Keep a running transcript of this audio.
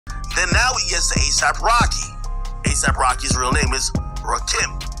Then now he gets to A$AP Rocky. A$AP Rocky's real name is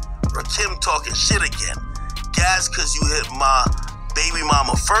Rakim. Rakim talking shit again. Gas cause you hit my baby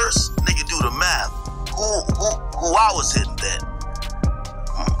mama first? Nigga, do the math. Who I was hitting then?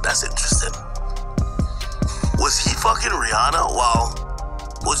 That's interesting. Was he fucking Rihanna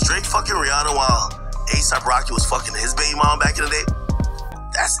was Drake fucking Rihanna while A$AP Rocky was fucking his baby mama back in the day?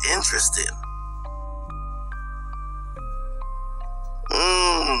 That's interesting.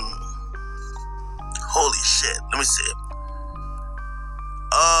 Holy shit. Let me see it.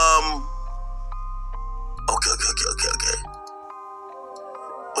 Okay.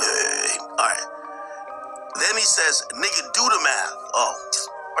 Wait. Alright. Then he says, nigga, do the math. Oh.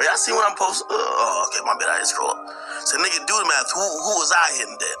 Are y'all seeing what I'm posting? Oh, okay, my bad. I didn't scroll up. So, nigga, do the math. Who was I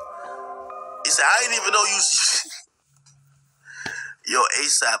hitting then? He said, I didn't even know you. Yo,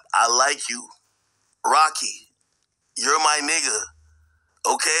 A$AP, I like you. Rocky, you're my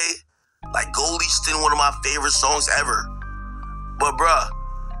nigga. Okay? Like Goldie Stin, one of my favorite songs ever. But, bruh,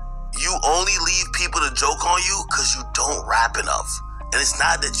 you only leave people to joke on you because you don't rap enough. And it's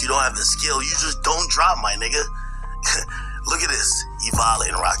not that you don't have the skill. You just don't drop, my nigga. Look at this. He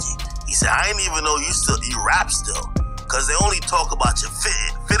violating Rocky. He said, I didn't even know you rap still. Because they only talk about your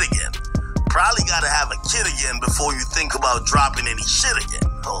fit again. Probably got to have a kid again before you think about dropping any shit again.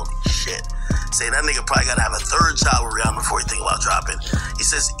 Holy shit. Say that nigga probably got to have a third child with Rihanna before you think about dropping. He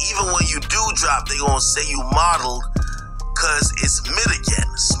says, even when you do drop, they going to say you modeled because it's mid again.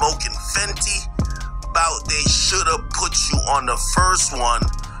 Smoking Fenty. About they should have put you on the first one.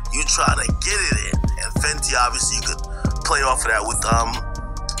 You try to get it in. And Fenty, obviously, you could play off of that with,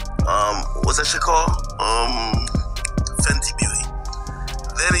 what's that shit called? Fenty Beauty.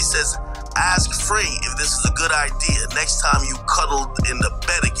 Then he says, ask Free if this is a good idea. Next time you cuddled in the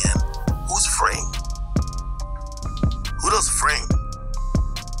bed again. Who's Fring? Who does Fring?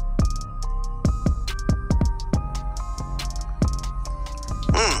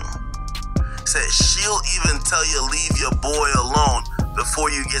 Said she'll even tell you leave your boy alone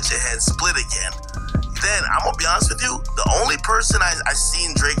before you get your head split again. Then, I'm gonna be honest with you, the only person I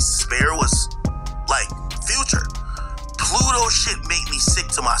seen Drake spare was, like, Future. Pluto shit made me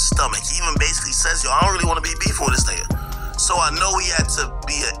sick to my stomach. He even basically says, yo, I don't really want to be beefing with this nigga. So I know he had to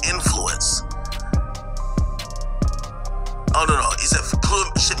be an influence. Oh, no. He said,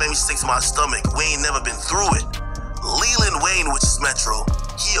 Pluto shit made me sick to my stomach. Wayne never been through it. Leland Wayne, which is Metro,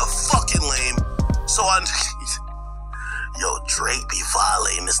 he a fucking lame. So yo, Drake be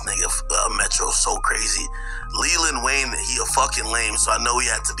violating this nigga Metro so crazy. Leland Wayne, he a fucking lame, so I know he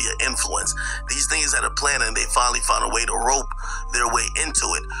had to be an influence. These niggas had a plan and they finally found a way to rope their way into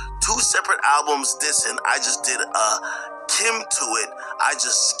it. 2 separate albums dissing. I just did Kim to it. I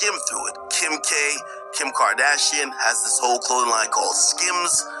just skimmed through it. Kim Kardashian has this whole clothing line called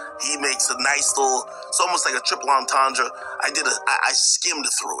Skims. He makes a nice little, it's almost like a triple entendre. I skimmed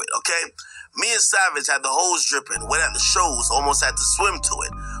through it, okay? Me and Savage had the hose dripping, went at the shows, almost had to swim to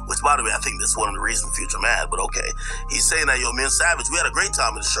it. Which, by the way, I think that's one of the reasons Future mad, but okay. He's saying that, yo, me and Savage, we had a great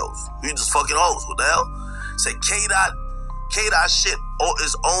time at the shows. We just fucking hoes, what the hell? Said K-Dot shit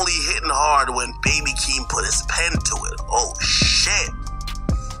is only hitting hard when Baby Keem put his pen to it. Oh, shit.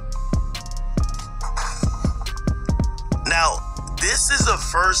 Now, this is the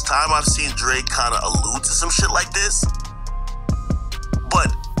first time I've seen Drake kind of allude to some shit like this.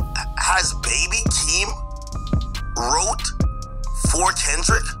 But has Baby Keem wrote for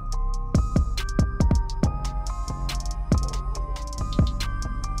Kendrick?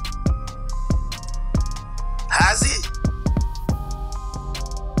 Has he?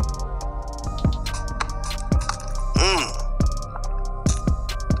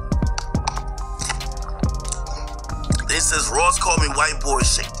 It says Ross called me white boy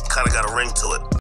shit. Kind of got a ring to it.